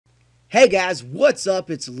Hey guys, what's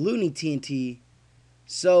up? It's Looney TNT.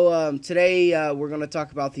 Today we're going to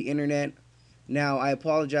talk about the internet. Now, I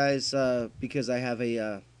apologize because I have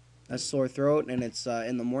a sore throat and it's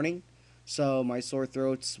in the morning. So my sore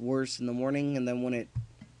throat's worse in the morning, and then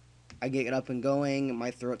I get up and going,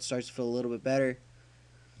 my throat starts to feel a little bit better.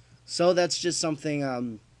 So that's just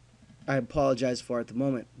something I apologize for at the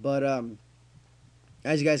moment. But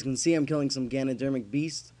as you guys can see, I'm killing some Ganodermic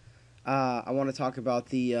beasts. I want to talk about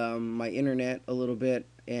the my internet a little bit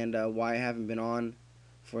and why I haven't been on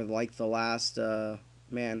for like the last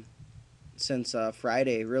man since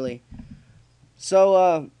Friday really.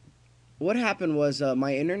 So what happened was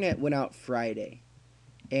my internet went out Friday,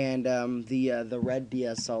 and the red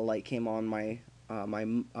DSL light came on my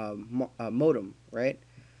modem, right?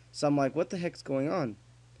 So I'm like, what the heck's going on?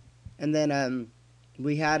 And then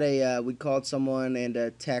we called someone,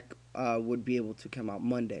 and tech would be able to come out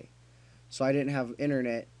Monday. So I didn't have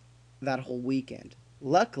internet that whole weekend.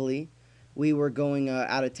 Luckily, we were going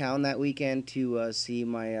out of town that weekend to see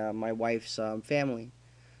my wife's family.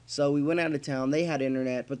 So we went out of town. They had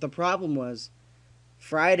internet, but the problem was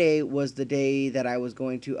Friday was the day that I was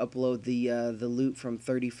going to upload the loot from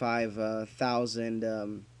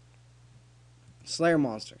 35,000 Slayer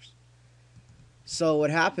monsters. So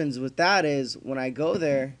what happens with that is when I go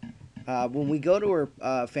there, when we go to her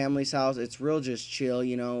family's house, it's real just chill.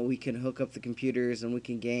 You know, we can hook up the computers and we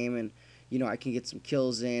can game, and I can get some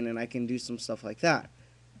kills in, and I can do some stuff like that.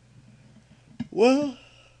 Well,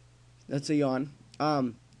 that's a yawn.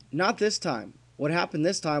 Not this time. What happened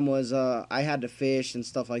this time was I had to fish and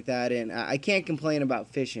stuff like that, and I can't complain about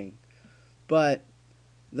fishing, but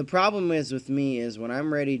the problem is with me is when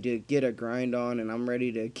I'm ready to get a grind on and I'm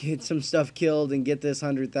ready to get some stuff killed and get this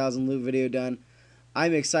 100,000 loot video done,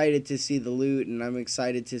 I'm excited to see the loot and I'm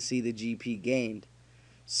excited to see the GP gained.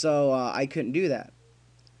 So I couldn't do that.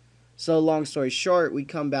 So long story short, we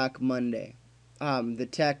come back Monday. The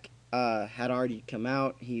tech had already come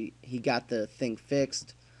out. He got the thing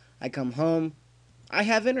fixed. I come home. I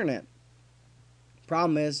have internet.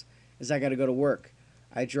 Problem is I got to go to work.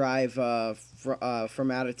 I drive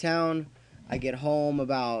from out of town. I get home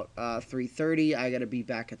about 3:30. I got to be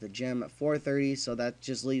back at the gym at 4:30, so that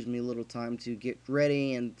just leaves me a little time to get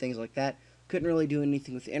ready and things like that. Couldn't really do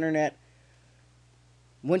anything with the internet.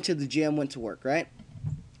 Went to the gym, went to work, right?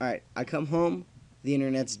 All right, I come home. The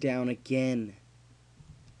internet's down again.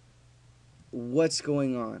 What's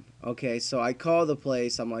going on? Okay, so I call the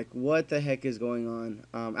place. I'm like, what the heck is going on?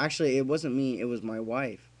 Actually, it wasn't me. It was my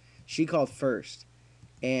wife. She called first,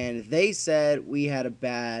 and they said we had a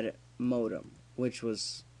bad modem, which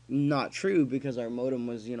was not true because our modem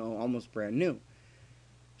was, almost brand new.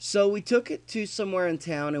 So we took it to somewhere in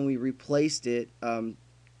town and we replaced it, and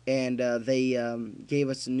they gave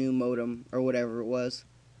us a new modem or whatever it was.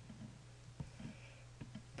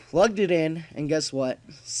 Plugged it in, and guess what?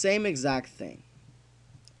 Same exact thing.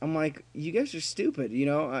 I'm like, you guys are stupid,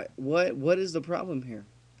 what is the problem here?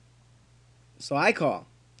 So I call.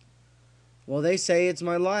 Well, they say it's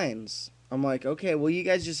my lines. I'm like, okay, well, you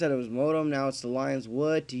guys just said it was modem, now it's the lines.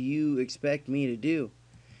 What do you expect me to do?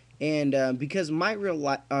 And because my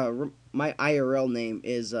my IRL name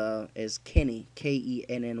is Kenny, Kenny,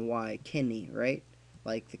 Kenny, right?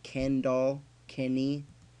 Like the Ken doll, Kenny,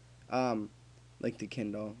 like the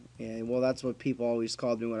Ken doll. Yeah, well, that's what people always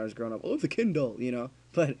called me when I was growing up. Oh, the Ken doll,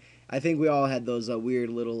 But I think we all had those weird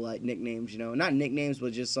little nicknames, Not nicknames,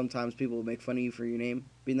 but just sometimes people would make fun of you for your name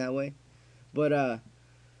being that way. But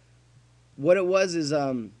what it was is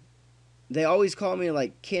they always call me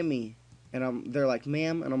like Kimmy, and they're like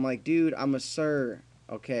ma'am, and I'm like, dude, I'm a sir,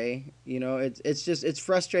 okay? It's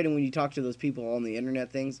frustrating when you talk to those people on the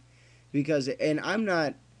internet things, because and I'm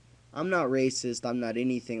not racist, I'm not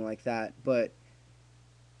anything like that, but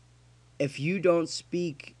if you don't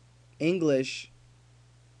speak English,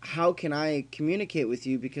 how can I communicate with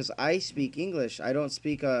you? Because I speak English, I don't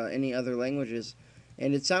speak any other languages.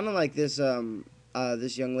 And it sounded like this young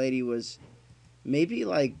lady was maybe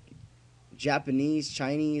like Japanese,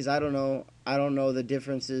 Chinese. I don't know. I don't know the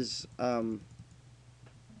differences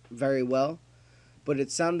very well, but it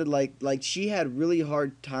sounded like she had really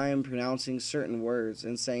hard time pronouncing certain words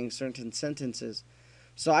and saying certain sentences.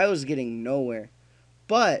 So I was getting nowhere.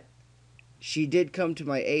 But she did come to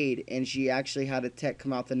my aid, and she actually had a tech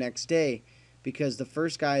come out the next day, because the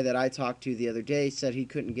first guy that I talked to the other day said he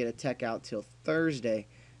couldn't get a tech out till Thursday.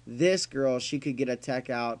 This girl, she could get a tech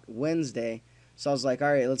out Wednesday. So I was like,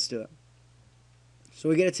 all right, let's do it. So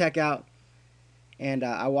we get a tech out, and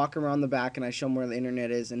I walk around the back and I show him where the internet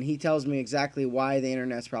is, and he tells me exactly why the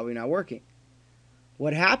internet's probably not working.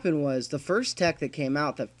 What happened was the first tech that came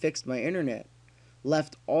out that fixed my internet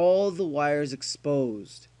left all the wires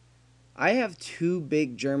exposed. I have two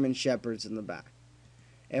big German Shepherds in the back.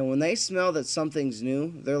 And when they smell that something's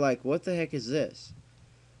new, they're like, what the heck is this?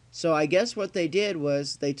 So I guess what they did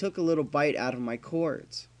was they took a little bite out of my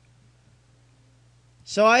cords.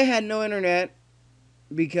 So I had no internet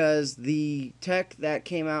because the tech that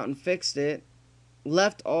came out and fixed it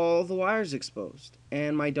left all the wires exposed.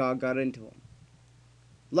 And my dog got into them.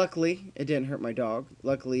 Luckily, it didn't hurt my dog.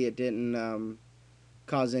 Luckily, it didn't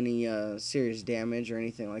cause any serious damage or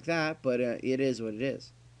anything like that. But it is what it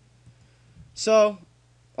is. So,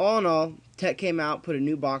 all in all, tech came out, put a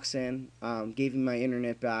new box in, gave me my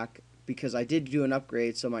internet back because I did do an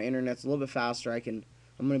upgrade, so my internet's a little bit faster. I'm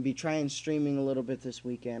going to be trying streaming a little bit this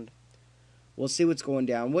weekend. We'll see what's going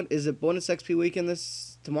down. What is it? Bonus XP weekend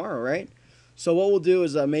tomorrow, right? So what we'll do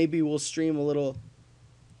is maybe we'll stream a little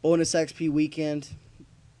bonus XP weekend.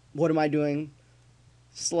 What am I doing?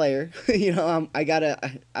 Slayer. You know,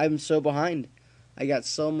 I'm so behind. I got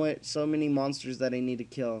so many monsters that I need to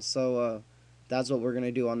kill. So that's what we're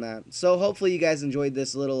gonna do on that. So hopefully you guys enjoyed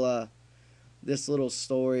this little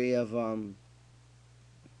story of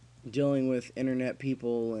dealing with internet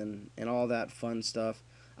people and all that fun stuff.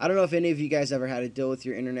 I don't know if any of you guys ever had to deal with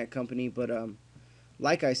your internet company, but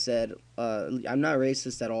like I said, I'm not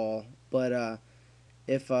racist at all. But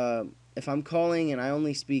if I'm calling and I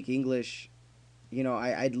only speak English, you know,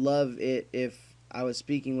 I'd love it if I was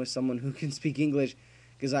speaking with someone who can speak English,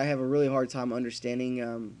 because I have a really hard time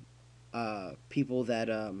understanding people that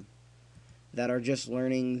are just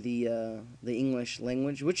learning the English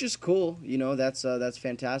language, which is cool. You know, that's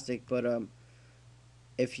fantastic. But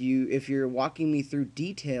if you're walking me through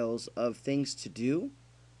details of things to do,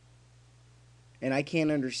 and I can't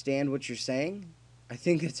understand what you're saying, I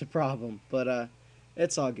think it's a problem. But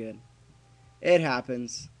it's all good. It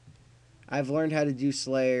happens. I've learned how to do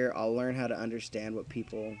Slayer. I'll learn how to understand what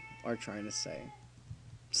people are trying to say.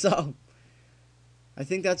 So, I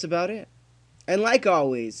think that's about it. And like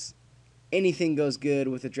always, anything goes good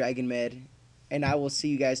with a Dragon Med. And I will see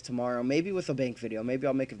you guys tomorrow. Maybe with a bank video. Maybe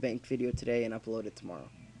I'll make a bank video today and upload it tomorrow.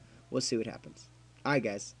 We'll see what happens. Alright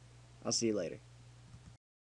guys. I'll see you later.